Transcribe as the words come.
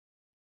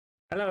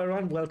Hello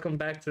everyone, welcome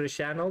back to the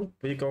channel.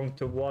 We're going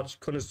to watch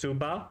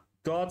Konosuba,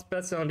 God's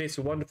Blessing on This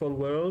Wonderful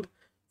World.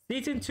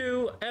 Season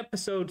 2,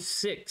 Episode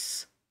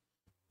 6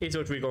 is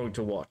what we're going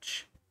to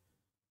watch.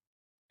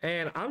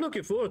 And I'm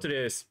looking forward to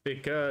this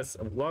because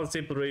of one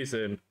simple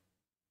reason.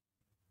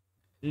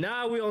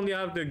 Now we only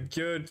have the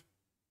good,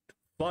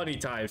 funny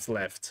times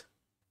left.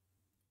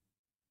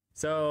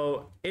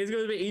 So it's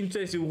going to be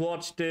interesting to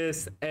watch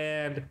this.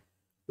 And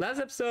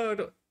last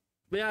episode,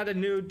 we had a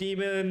new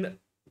demon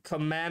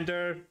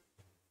commander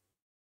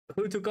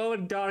who took over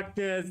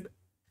darkness,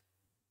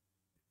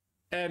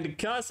 and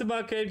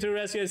Kazuma came to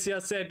rescue and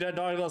just said that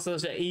Dark was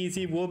such an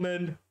easy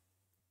woman.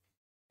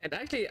 And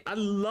actually, I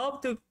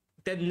love the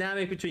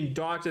dynamic between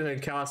Darkness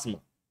and Kazuma.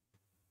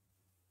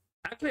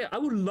 Actually, I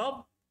would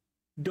love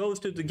those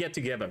two to get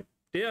together.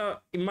 They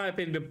are, in my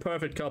opinion, the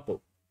perfect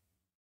couple.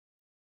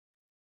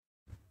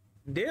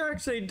 They are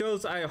actually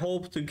those I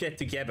hope to get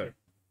together.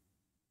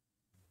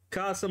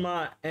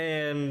 Kazuma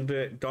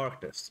and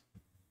Darkness.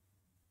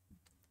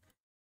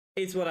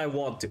 It's what I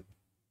want to.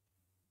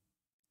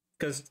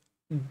 Because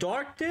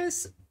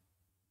Darkness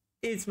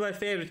is my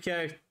favorite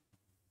character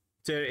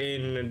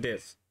in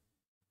this.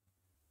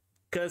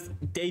 Because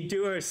they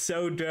do her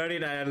so dirty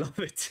that I love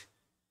it.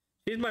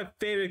 She's my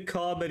favorite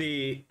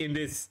comedy in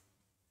this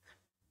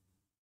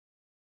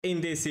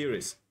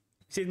series.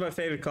 She's my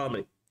favorite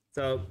comedy.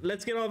 So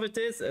let's get on with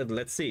this and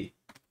let's see.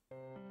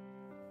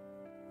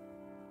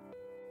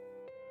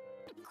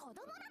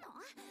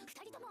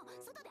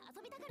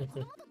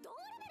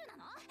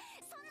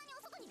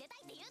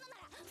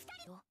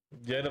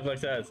 Get up like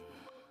that.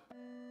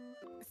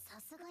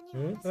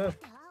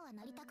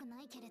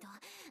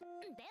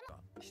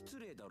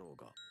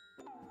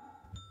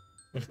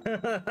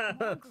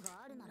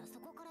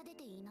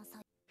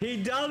 He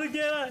doesn't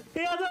get it! He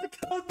has a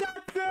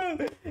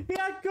kotatsu! He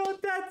has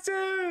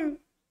kotatsu!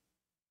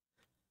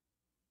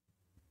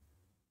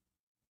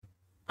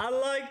 I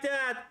like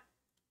that!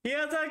 He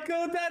has a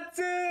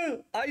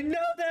kotatsu! I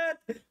know that!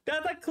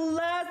 That's a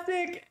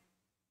classic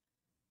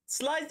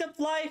slice of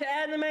life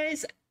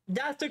animes.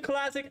 That's the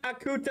classic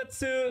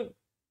akutatsu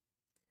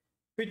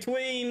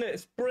between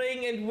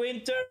spring and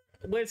winter,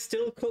 where it's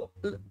still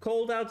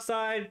cold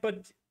outside,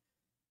 but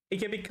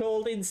it can be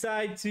cold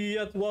inside, so you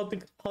just want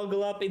to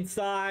huggle up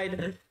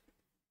inside.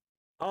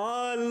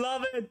 Oh, I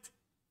love it!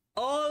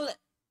 All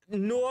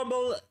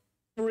normal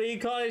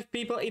reincarnated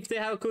people, if they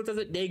have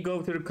akutatsu, they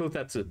go to the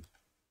akutatsu.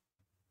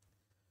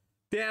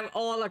 They have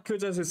all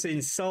akutatsu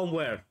scenes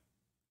somewhere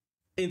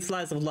in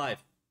Slice of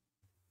Life.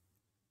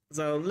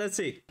 So let's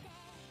see.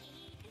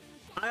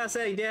 I was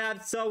saying they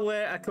had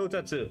somewhere a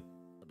kotatsu.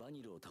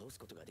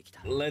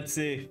 Let's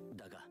see.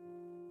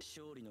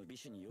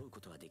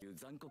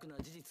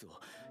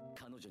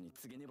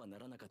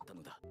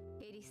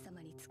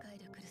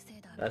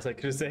 That's a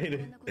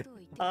crusader.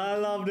 I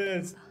love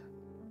this.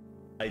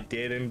 I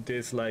didn't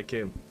dislike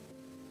him.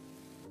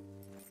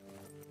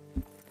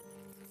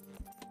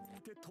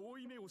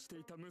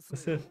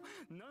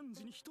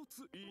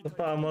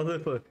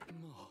 Motherfucker.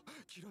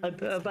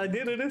 I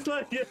didn't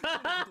dislike it.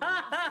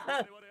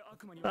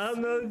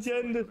 I'm not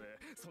gender.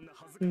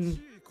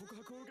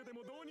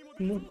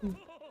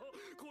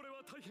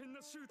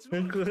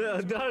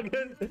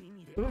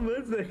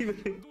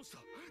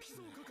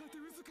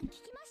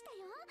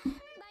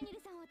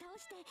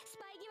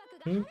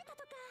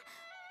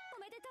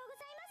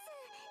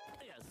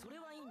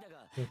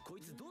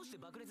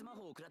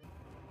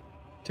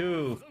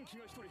 Two.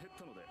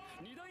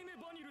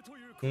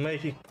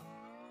 Making.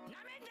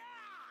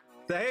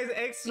 That is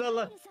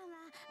extra.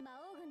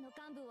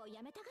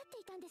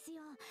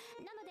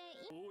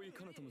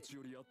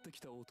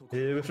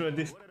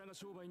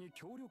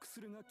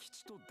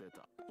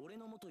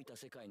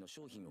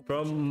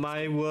 From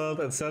my world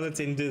and sell it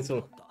in this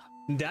one.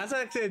 That's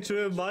actually a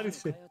true money.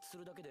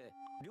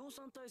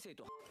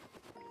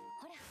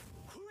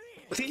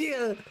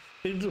 Yeah,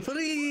 it's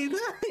free.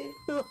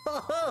 Look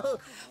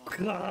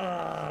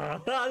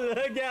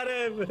at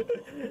him.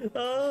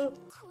 Oh,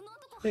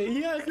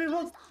 he actually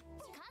wants.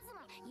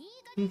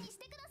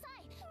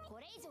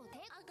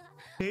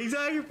 He's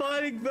actually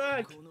fighting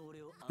back.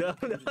 No,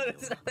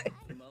 that's not it.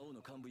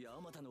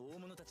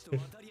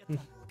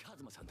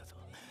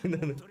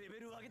 No.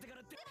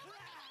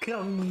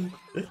 Come.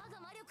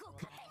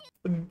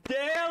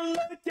 Damn,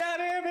 look at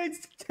him.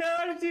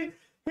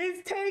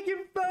 He's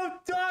taking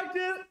both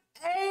Darkness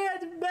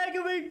and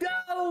Megumi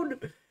down.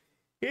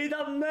 He's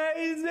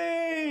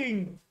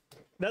amazing.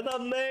 That's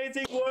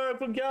amazing work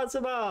from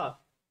Kazuma.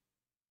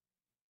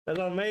 That's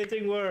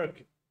amazing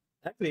work.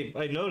 Actually,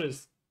 I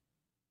noticed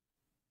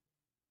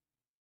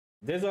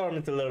this arm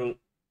is a little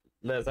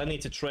less. I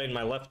need to train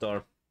my left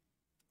arm.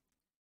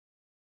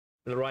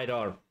 The right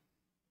arm.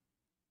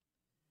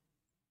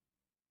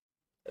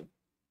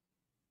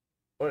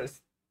 Or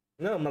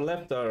no, my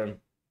left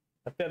arm.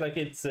 I feel like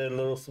it's a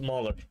little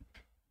smaller.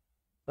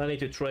 I need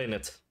to train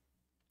it. So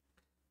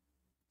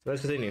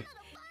let's continue.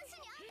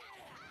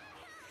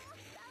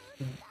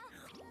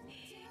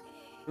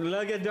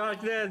 Look at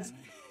Darkness!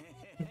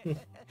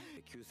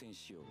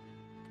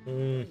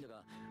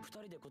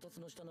 人でこたつ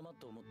の下のマッ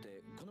トを持っ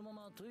てこのま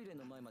まトイレ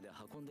の前まで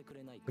運んでく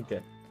れないか。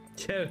 Okay.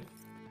 Chill.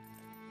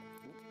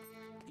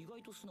 意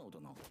外と素直だ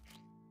な。こ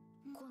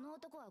の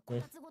男はこ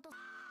たつごと。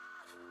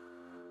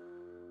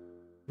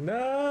No!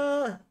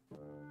 や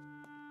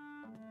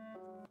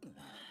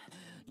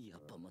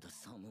っぱまだ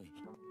寒い。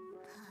暖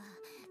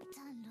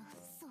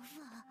炉、ソフ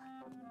ァー。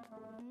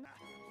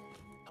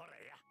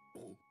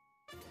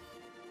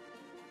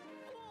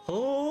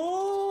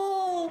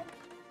Oh!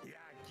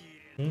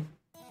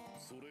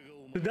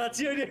 That's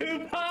your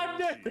new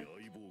partner!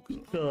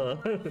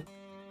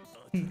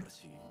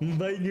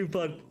 My new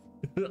partner.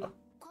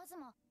 カズ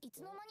マ、い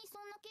つの間にそ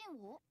んな剣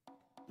を？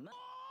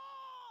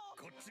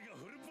こっちが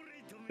フルプレ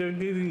イと見 Don't る。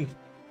 need me.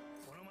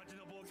 この町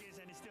の冒険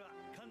者にしては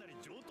かなり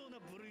上等な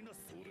部類の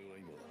それは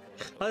今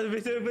I'm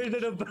Mr.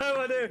 Mr.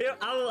 Power.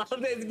 I love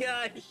this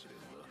guy.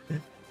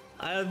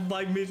 I have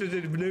my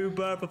Mr. Blue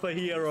Purple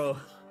hero.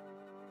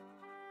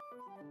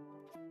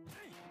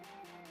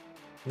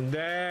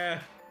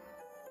 There.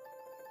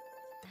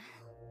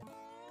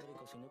 誰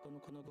か背中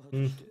の金具外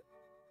して。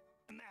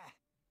まあ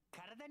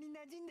体に馴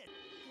染んで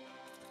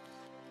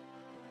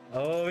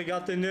Oh, we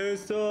got the new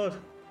sword.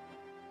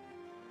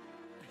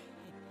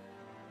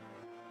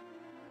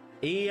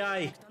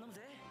 EI. 頼む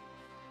ぜ。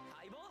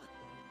相棒。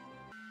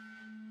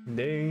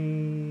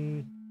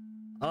 Ding.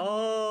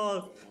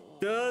 Oh,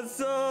 the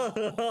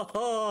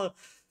sword.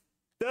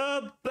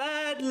 The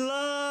bad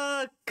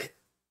luck.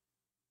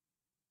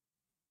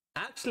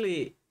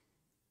 Actually,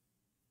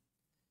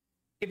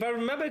 if I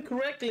remember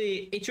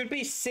correctly, it should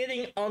be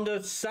sitting on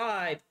the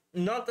side,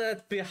 not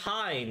that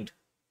behind.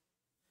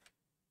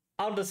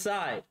 On the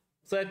side.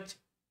 So that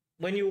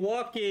when you're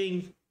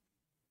walking,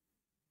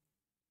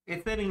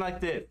 it's sitting like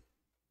this.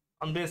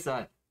 On this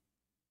side.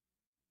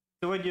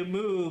 So when you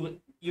move,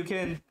 you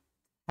can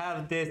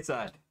have this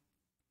side.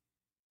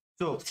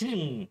 So, if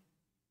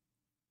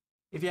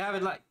you have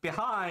it like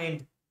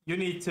behind, you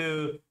need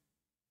to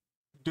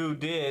do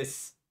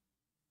this.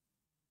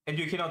 And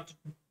you cannot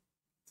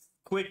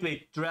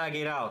quickly drag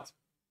it out.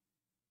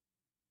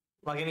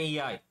 Like an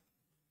EI.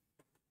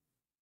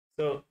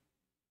 So,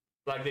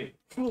 like this.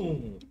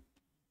 Boom.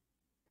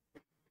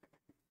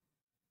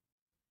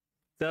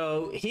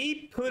 So,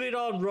 he put it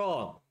on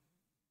wrong.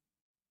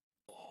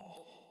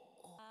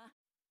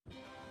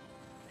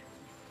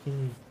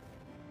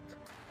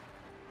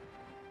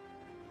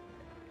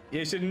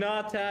 You should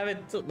not have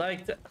it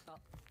like that.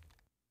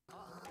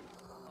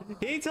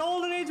 He's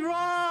holding it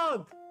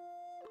wrong!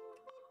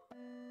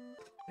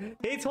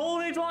 He's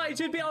holding it wrong! It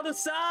should be on the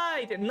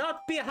side,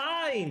 not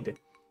behind!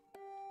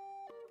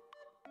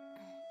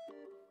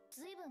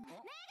 ずいぶん。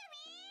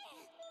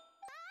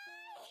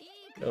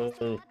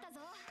Oh.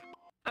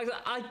 Actually,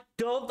 I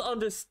don't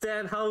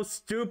understand how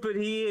stupid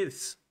he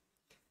is.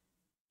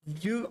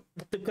 The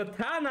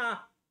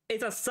katana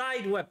is a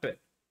side weapon.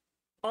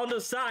 On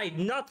the side,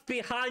 not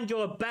behind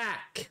your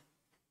back.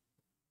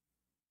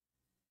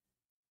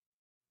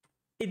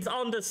 It's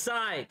on the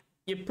side.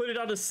 You put it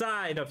on the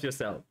side of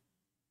yourself.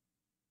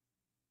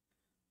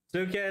 So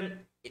you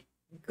can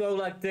go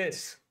like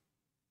this.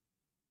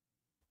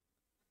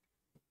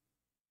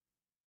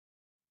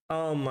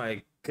 Oh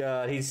my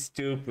god, he's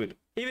stupid.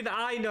 Even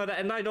I know that,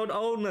 and I don't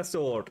own a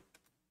sword.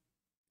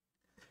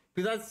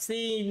 Because I've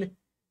seen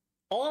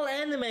all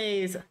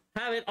animes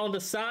have it on the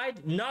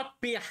side,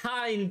 not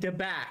behind the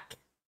back.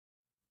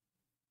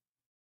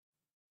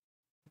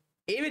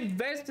 Even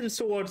Western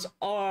swords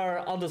are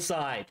on the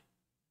side,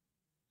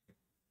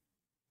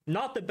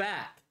 not the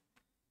back.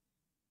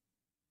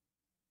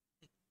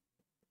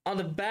 On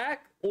the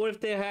back, or if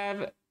they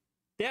have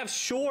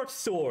short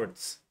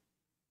swords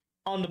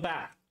on the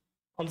back,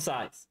 on the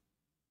sides.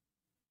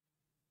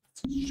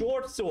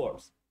 Short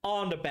swords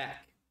on the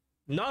back,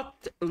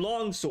 not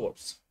long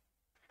swords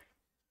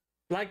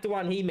like the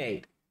one he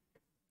made.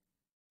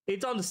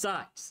 It's on the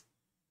sides.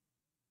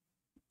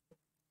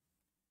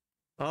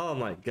 Oh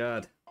my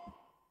god.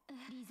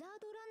 リザー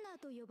ドランナー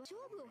と呼ば勝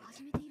負を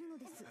始めているの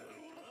です。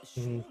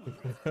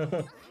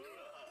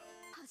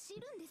走る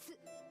んです。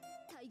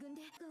大群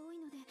でが多い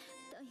ので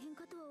大変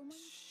かとは思いま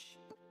す。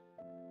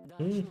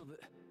大丈夫。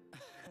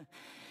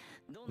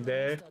どんな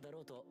モンスターだろ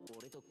うと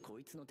俺とこ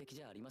いつの敵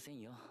じゃありません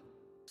よ。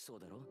そう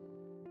だろ？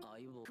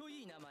相棒。かっこ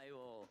いい名前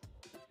を。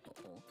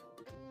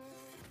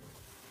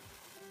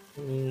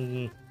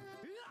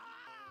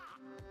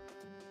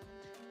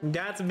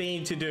That's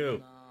mean to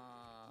do.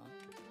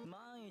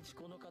 万一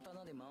この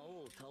刀で魔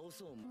王を倒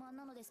そう。まあ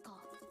なのですか。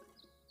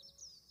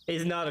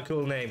It's not a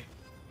cool name.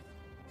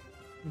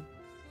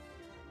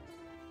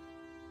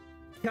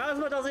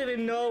 Kazuma doesn't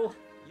even know.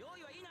 用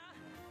意はいいな。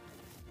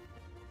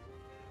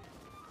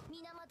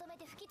みなまとめ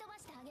て吹き飛ば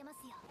してあげま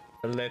すよ。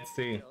 Let's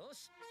see. よ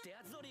し、手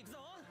厚通り行くぞ。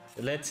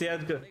 Let's see how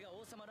good. 俺が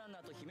王様ランナ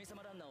ーと姫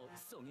様ランナーを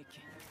狙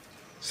撃。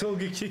衝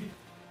撃。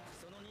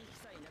その2匹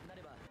さえいなくな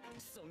れば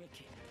狙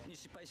撃に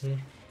失敗して、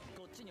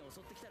こっちに襲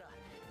ってきたら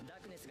ダー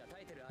クネスが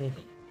耐えてる間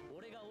に、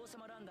俺が王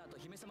様ランナーと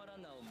姫様ラ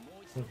ンナーを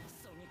もう一度狙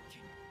撃。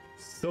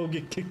衝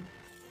撃。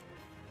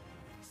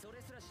そ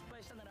れすら失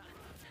敗したなら、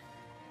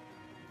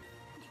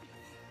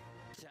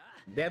じゃあ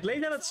They at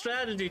least have a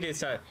strategy this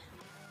time.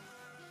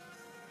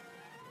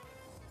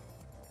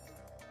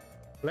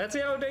 Let's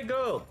see how they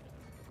go.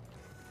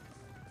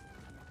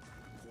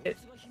 こい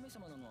つが姫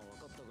様なのは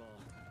分かったが。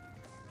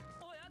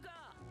おい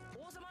赤、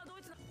王様はド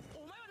イツな。お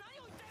前は何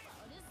を言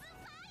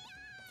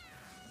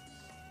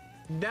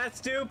って。 That's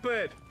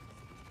stupid.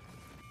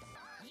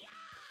 いや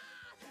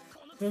ー、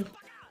このクソ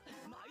バカ。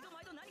毎度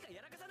毎度何か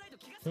やらかさないと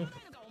気が済ま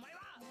ないのかお前は。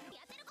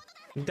やってること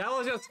なんだ。 That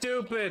was just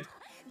stupid. ど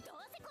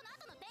うせこの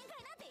後の展開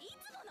なんてい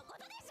つものこ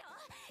とでしょ。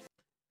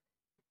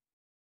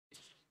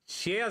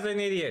 She is an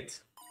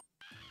idiot.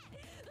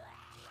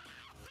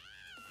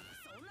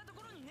 そんなと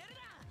ころに寝る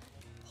な。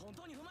本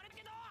当に踏まれる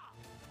けど。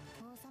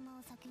王様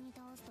を先に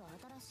倒すと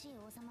新しい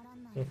王様ラ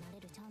ンナーになれ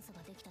るチャンス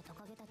ができたト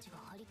カゲたちが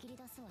張り切り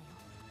出すわよ。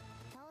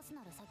倒す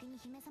なら先に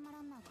姫様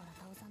ランナーから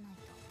倒さない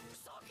と。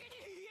先に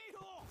言え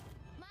よ。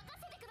任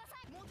せてくださ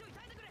い。もうちょい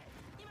耐えてくれ。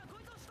今こ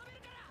いつを仕留め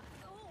るか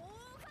ら。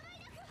お構い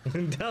なく。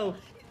 No.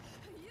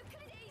 ゆっく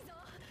りでいいぞ。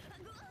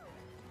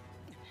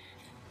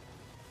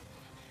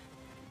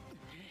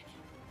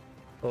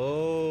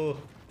Oh.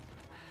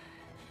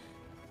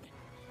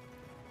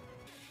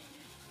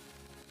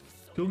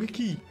 攻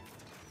撃。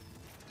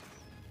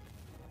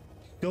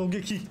攻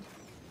撃。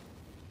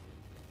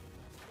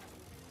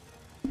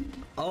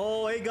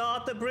Oh, he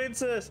got the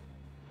princess.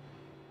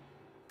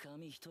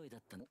 紙一重だ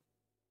ったの。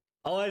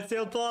 Oh, I'm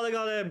still falling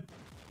on him.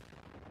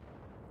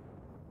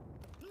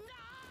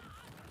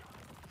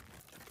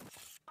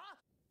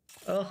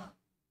 Oh.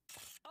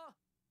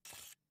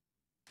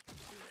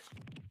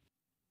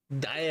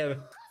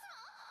 Damn.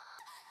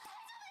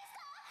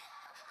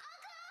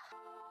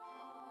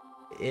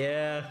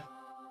 Yeah.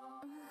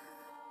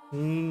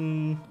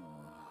 Hmm.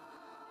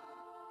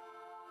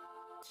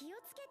 気を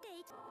つけて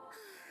いき。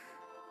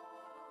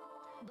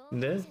防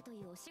ね御者とい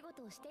うお仕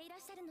事をしていらっ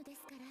しゃるので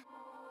すから、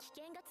危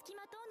険がつき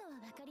まとう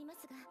のはわかりま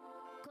すが、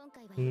今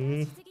回は油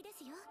断しすぎで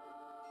すよ。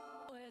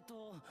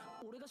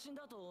俺が死ん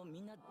だ後み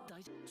んな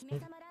大丈夫。姫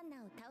様ランナ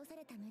ーを倒さ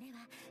れた群れ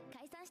は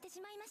解散してし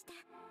まいました。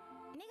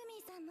メグ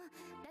ミーさんも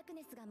ダク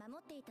ネスが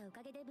守っていたお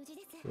かげで無事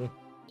です。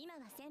今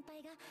は先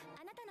輩が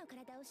あなたの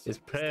体を It's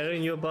prayer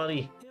in your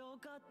body. よ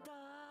かっ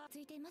た。つ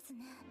いています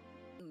ね。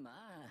ま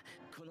あ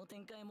この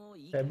展開も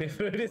いい。 I've been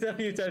through this a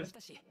few times.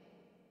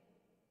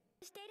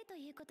 していると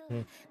いうことは、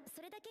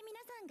それだけ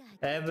皆さんが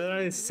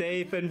Everyone is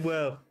safe and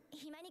well.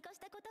 暇に越し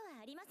たこと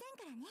はありません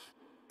からね。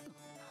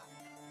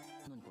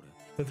何これ。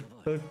や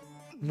ばい。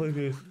 My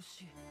goodness. 苦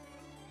しい。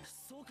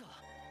そうか。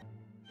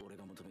俺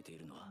が求めてい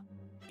るのは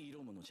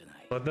色物じゃな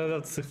い。 But no,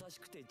 that's. 優し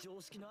くて常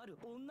識のある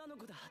女の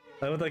子だ。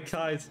 I want the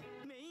cards.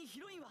 メインヒ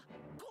ロインは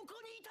こ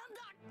こにいたん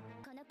だ。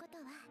このこと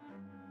は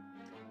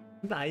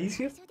Nice.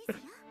 一緒ですよ。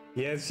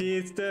 Yes, she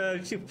is the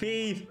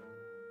thief.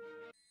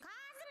 カズ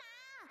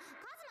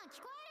マ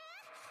聞こ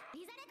える？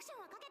リザレクション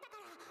はかけたか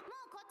らも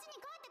うこっちに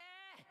帰っ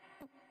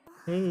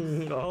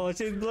て。 Oh,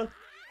 she's blood.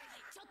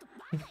 ちょっと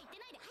バカ言って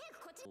ないで早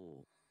くこっち。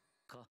おう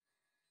か。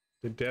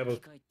 The 生 devil.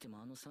 き返って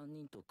もあの3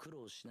人と苦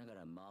労しなが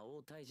ら魔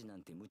王退治な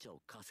んて無茶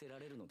を課せら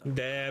れるのだ。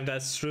 Damn,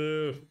 that's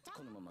true.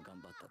 このまま頑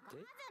張ったっ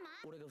て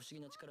俺が不思議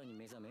な力に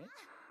目覚め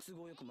都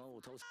合よく魔王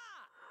を倒す。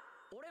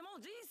俺も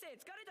う人生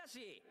疲れた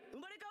し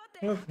生まれ変わっ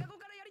て赤子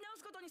からやり直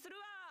すことにする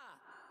わ。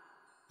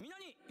みんな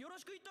によろ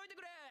しく言っといて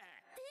くれ。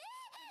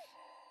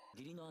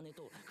義理の姉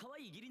と可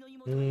愛い義理の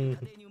妹がい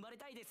る家庭に生まれ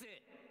たいです。待っ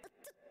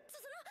て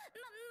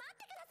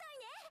くださ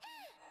いね。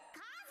カ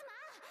ズマ、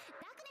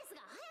ダクネス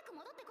が早く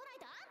戻ってこない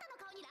とあんたの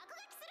顔に落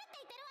書きするって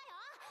言ってるわ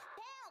よ。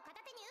ペンを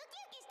片手にウキ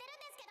ウキしてる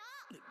んですけ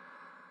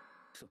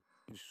ど。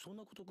そん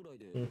なことくら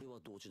いで俺は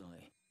動じな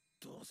い。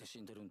どうせ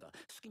死んでるんだ。好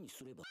きに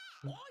すれば。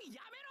おい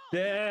やめろ。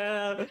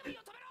 Damn. 止め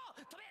ろ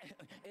止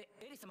め。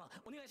エリス様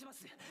お願いしま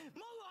す。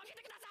門を開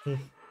けてくださ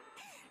い。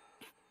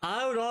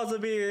 I would also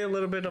be a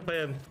little bit of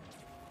him.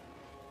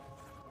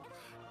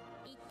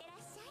 いってらっ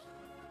しゃい。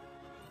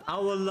 I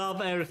would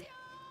love everything.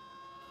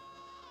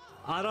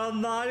 I don't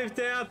mind if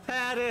they are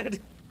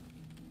padded.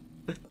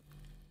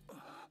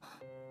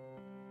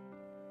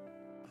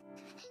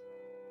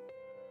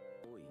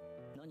 おい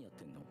何やっ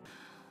てんの。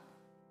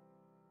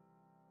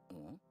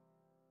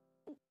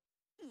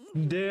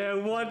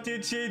Damn, what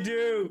did she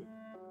do?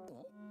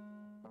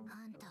 あ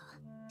んた、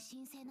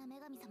神聖な女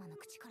神様の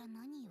口から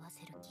何言わ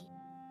せる気？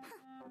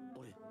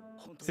 俺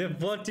本当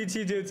Said, what did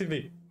she do to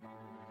me?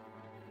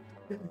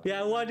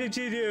 Yeah, what did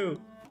she do?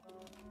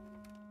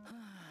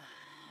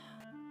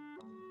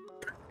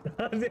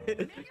 メグ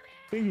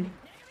ミ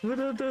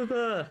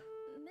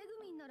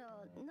ンな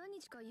ら何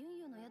日かユン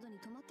ユの宿に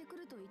泊まってく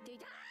ると言ってい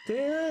た。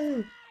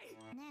 Damn. ね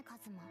えカ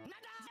ズマ。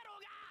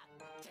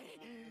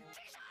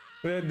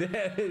なんだ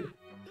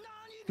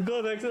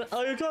Go next.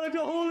 Oh, you're calling the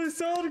Holy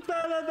Soul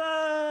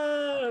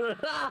Calabar!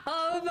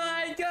 Oh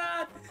my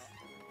god!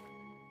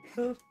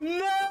 No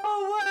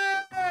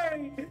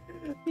way!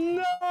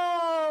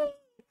 No!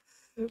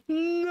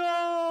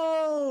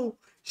 No!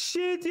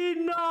 She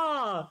did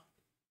not!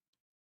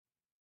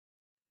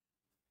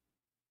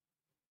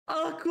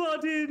 Aqua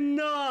did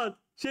not!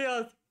 She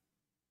has...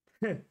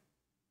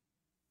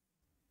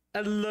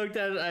 and looked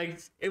at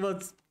it, it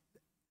was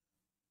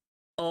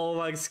Oh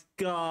my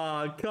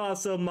god,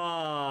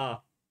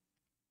 Kazuma!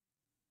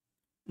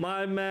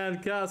 My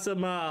man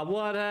Kazuma,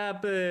 what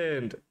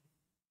happened?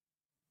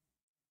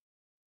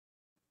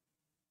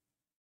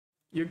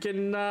 You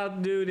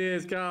cannot do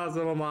this,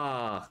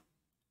 Kazuma!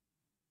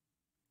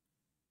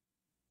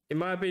 In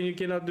my opinion, you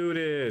cannot do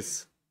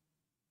this.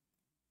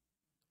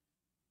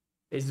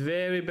 It's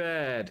very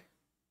bad.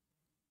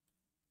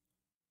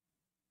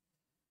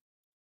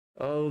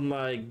 Oh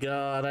my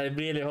god, I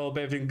really hope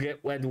everything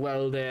went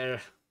well there.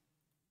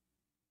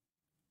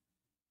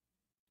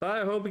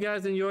 I hope you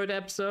guys enjoyed the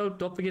episode.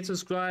 Don't forget to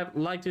subscribe,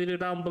 like the video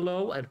down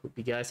below, and hope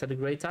you guys had a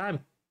great time.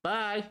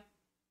 Bye!